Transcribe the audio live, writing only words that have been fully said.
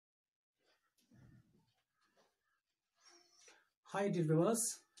Hi dear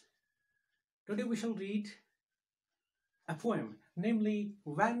viewers, today we shall read a poem, namely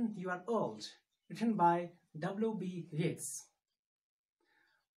When You Are Old, written by W.B. Yeats.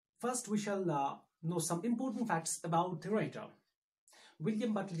 First we shall know some important facts about the writer.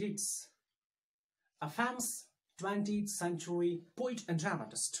 William Butler Yeats, a famous 20th century poet and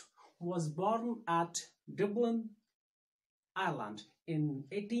dramatist, was born at Dublin, Ireland in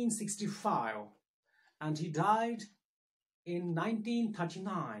 1865 and he died in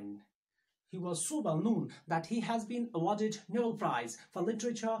 1939. He was so well known that he has been awarded Nobel Prize for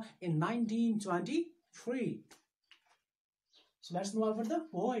Literature in 1923. So let's know about the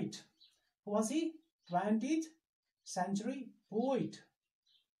poet. Who was he? 20th century poet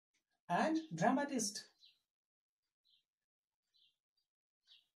and dramatist.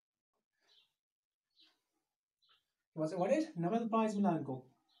 He was awarded Nobel Prize Milanko.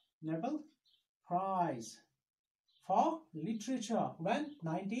 Nobel Prize for Literature when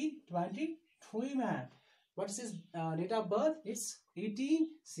 1923 man. What's his date of birth? It's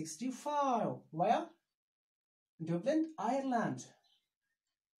 1865. Where? Dublin, Ireland.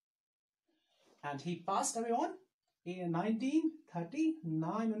 And he passed away on in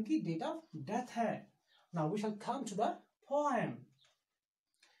 1939. उनकी date of death है. Now we shall come to the poem.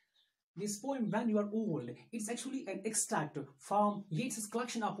 This poem, When You Are Old, it's actually an extract from Yeats'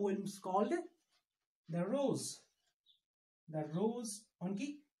 collection of poems called The Rose. The Rose उनकी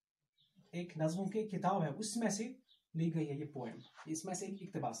एक नज़्मों की किताब है, उसमें से ली गई है ये पोएम. इसमें से एक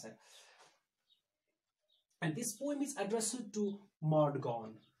इक्तिबास है. And this poem is addressed to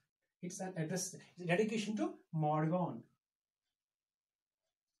Morgan. It's an address, dedication to Morgan.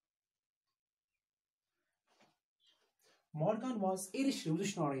 Morgan was Irish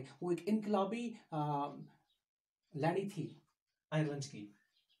revolutionary, वो एक इनकलाबी लड़ी थी आयरलैंड की.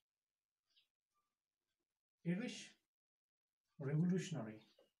 Irish revolutionary,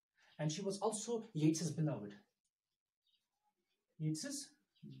 and she was also Yeats's beloved. Yeats's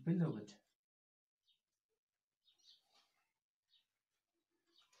beloved.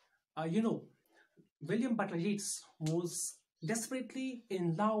 William Butler Yeats was desperately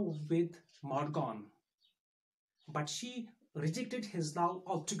in love with Morgan, but she rejected his love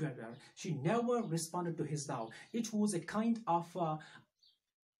altogether. She never responded to his love. It was a kind of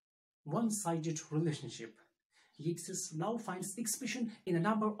one-sided relationship. Yeats' love finds expression in a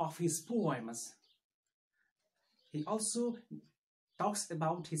number of his poems. He also talks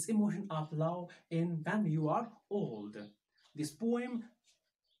about his emotion of love in When You Are Old. This poem,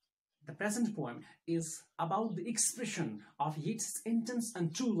 the present poem, is about the expression of Yeats' intense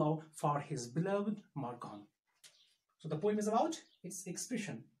and true love for his beloved Morgan. So the poem is about its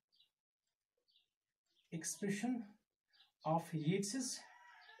expression. Expression of Yeats'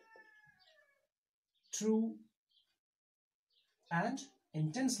 true and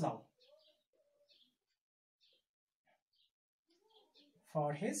intense love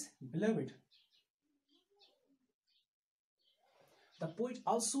for his beloved. The poet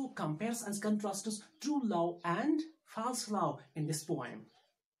also compares and contrasts true love and false love in this poem.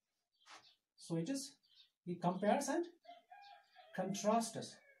 So he compares and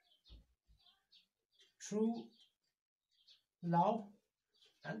contrasts true love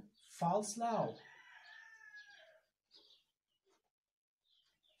and false love.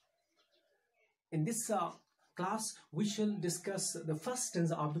 In this class, we shall discuss the first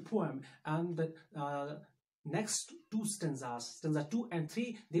stanza of the poem and the next two stanzas, stanza 2 and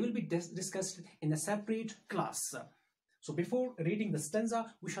 3, they will be discussed in a separate class. So before reading the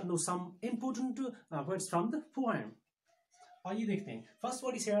stanza, we shall know some important words from the poem. आइए देखते हैं. First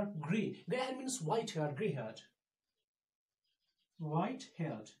word is here, grey. Grey hair means white hair, grey haired. White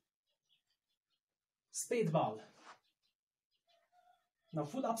haired. Spade ball. Now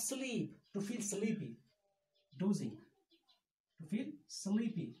full of sleep, to feel sleepy. Dozing, to feel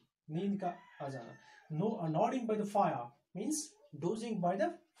sleepy. नींद का आ जाना. No, nodding by the fire means dozing by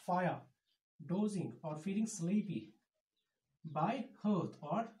the fire. Dozing or feeling sleepy by hearth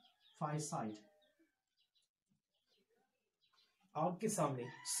or fireside. आग के सामने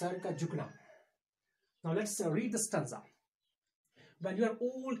sir का झुकना. Now let's read the stanza. When you are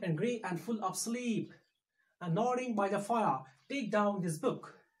old and grey and full of sleep and nodding by the fire, take down this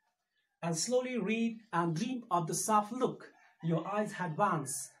book and slowly read and dream of the soft look your eyes had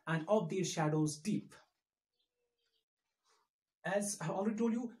once and of their shadows deep. As I already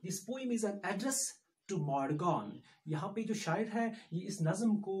told you, this poem is an address to Morgan. यहाँ पे जो शायर है ये इस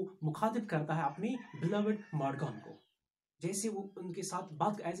नज़म को मुखातिब करता है अपनी beloved Morgan को. जैसे वो उनके साथ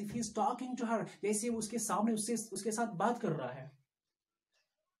बात, as if he is talking to her, जैसे वो उसके सामने उसके साथ बात कर रहा है.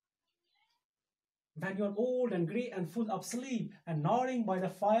 when you are old and grey and full of sleep and nodding by the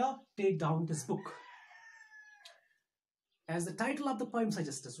fire, take down this book. As the title of the poem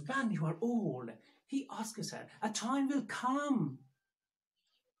suggests, when you are old, he asks her, a time will come.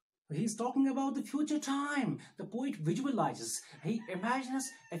 He's talking about the future time. The poet visualizes, he imagines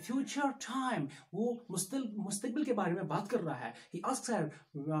a future time. वो मुस्तकबिल के बारे में बात कर रहा है. He asks her,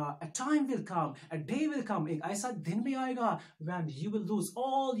 a time will come, a day will come. एक ऐसा दिन भी आएगा when you will lose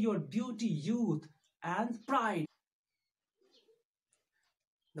all your beauty, youth, and pride.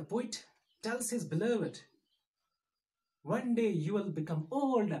 The poet tells his beloved, one day you will become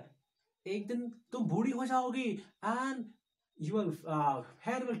old. एक दिन तुम बूढ़ी हो जाओगी and your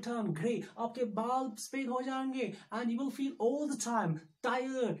hair will turn grey. आपके बाल सफेद हो जाएंगे and you will feel all the time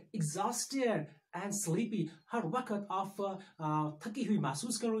tired, exhausted and sleepy. हर वक्त आप थकी हुई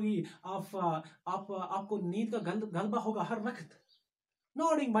महसूस करोगी. आपको नींद का गलबा होगा हर वक्त.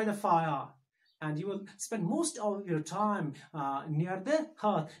 Nodding by the fire. And you will spend most of your time near the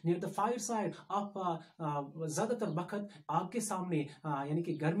hearth, near the fireside. आप ज़्यादातर वक्त आग के सामने यानी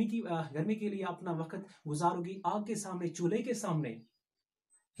कि गर्मी के लिए अपना वक्त गुजारोगी आग के सामने, चूल्हे के सामने.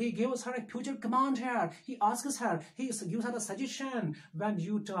 He gives her a future command here. He asks her, he gives her a suggestion when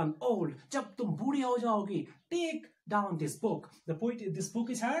you turn old. जब तुम बूढ़ी हो जाओगी, take down this book. This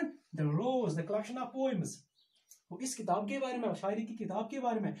book is her, the Rose, the collection of poems. वो इस किताब के बारे में, शायरी की किताब के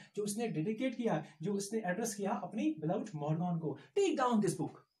बारे में जो उसने डेडिकेट किया, जो उसने एड्रेस किया अपनी बिलव्ड मॉर्गन को. Take down this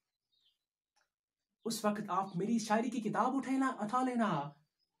book. उस वक्त आप मेरी शायरी की किताब उठा लेना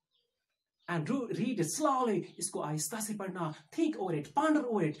एंड रीड इट स्लोली. इसको आहिस्ता से पढ़ना. Think over it, ponder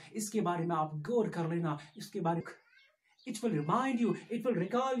over it. इसके बारे में आप गौर कर लेना. इसके बारे में it will remind you, it will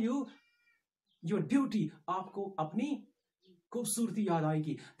recall you your beauty. आपको अपनी खूबसूरती याद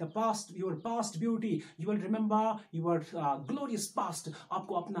आएगी. The past, your past beauty, you will remember your glorious past.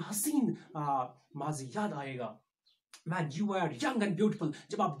 आपको अपना हसीन माजी याद आएगा. When you were young and beautiful,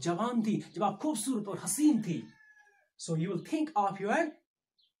 जब आप जवान थी, जब आप खूबसूरत और हसीन थी. So you will think of your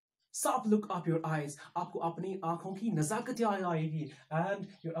soft look of your eyes. आपको अपनी आंखों की नजाकत याद आएगी. And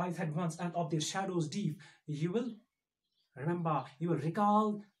your eyes had once and of their shadows deep. You will remember, you will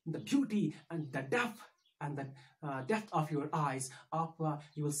recall the beauty and the depth and the depth of your eyes.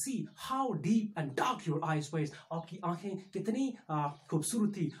 You will see how deep and dark your eyes were. आपकी आंखें कितनी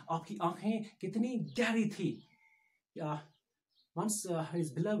खूबसूरत थी, आपकी आंखें कितनी गहरी थी. Once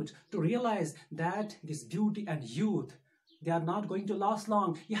his beloved to realize that this beauty and youth, they are not going to last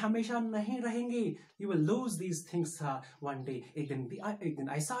long. ये हमेशा नहीं रहेंगे. You will lose these things one day. एक दिन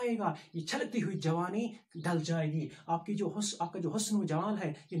ऐसा आएगा, ये छलकती हुई जवानी ढल जाएगी. आपका जो हुस्न व जमाल है,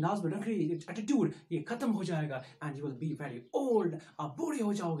 ये नाज़ व नखरे, ये एटीट्यूड, ये खत्म हो जाएगा. And you will be very old. आप बूढ़े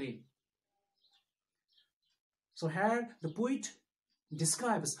हो जाओगे. So here the poet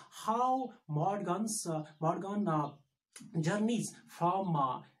describes how Morgan journeys from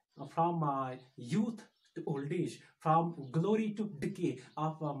youth to old age, from glory to decay.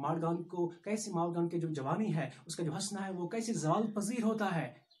 आप मॉर्गन को कैसे, मॉर्गन के जो जवानी है, उसका जो हंसना है, वो कैसे ज़वाल पजीर होता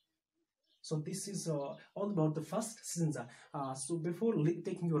है. So this is all about the first stanza. So before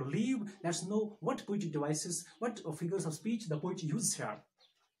taking your leave, let's know what poetic devices, what figures of speech the poet uses here.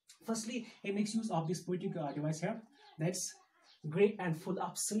 Firstly, he makes use of this poetic device here. That's grey and full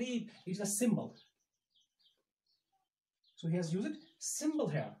of sleep. It's a symbol. So he has used symbol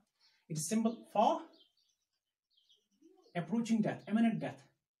here. It's a symbol for approaching death, imminent death.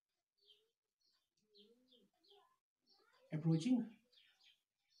 Approaching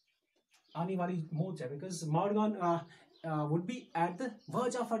आने वाली मौत है, because Morgan would be at the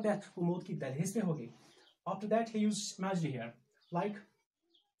verge of her death. वो मौत की दहलीज पे होगी. After that, he used imagery here, like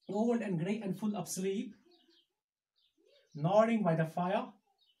old and grey and full of sleep, nodding by the fire,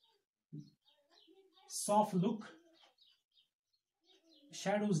 soft look,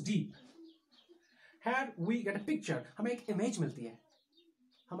 shadows deep. Here we get a picture. हमें एक image मिलती है,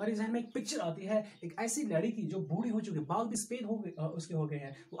 हमारे जहन में एक पिक्चर आती है एक ऐसी लड़की की जो बूढ़ी हो चुकी है, बाल भी सफेद उसके हो गए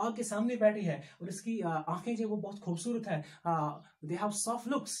हैं, वो आग के सामने बैठी है और इसकी आंखें जो वो बहुत खूबसूरत है. They have soft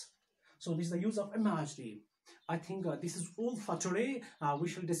looks. So this is the use of imagery. I think this is all for today. We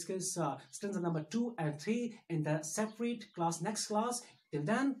shall discuss stanza number 2 and 3 in the separate class, next class. Till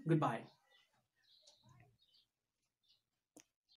then, goodbye.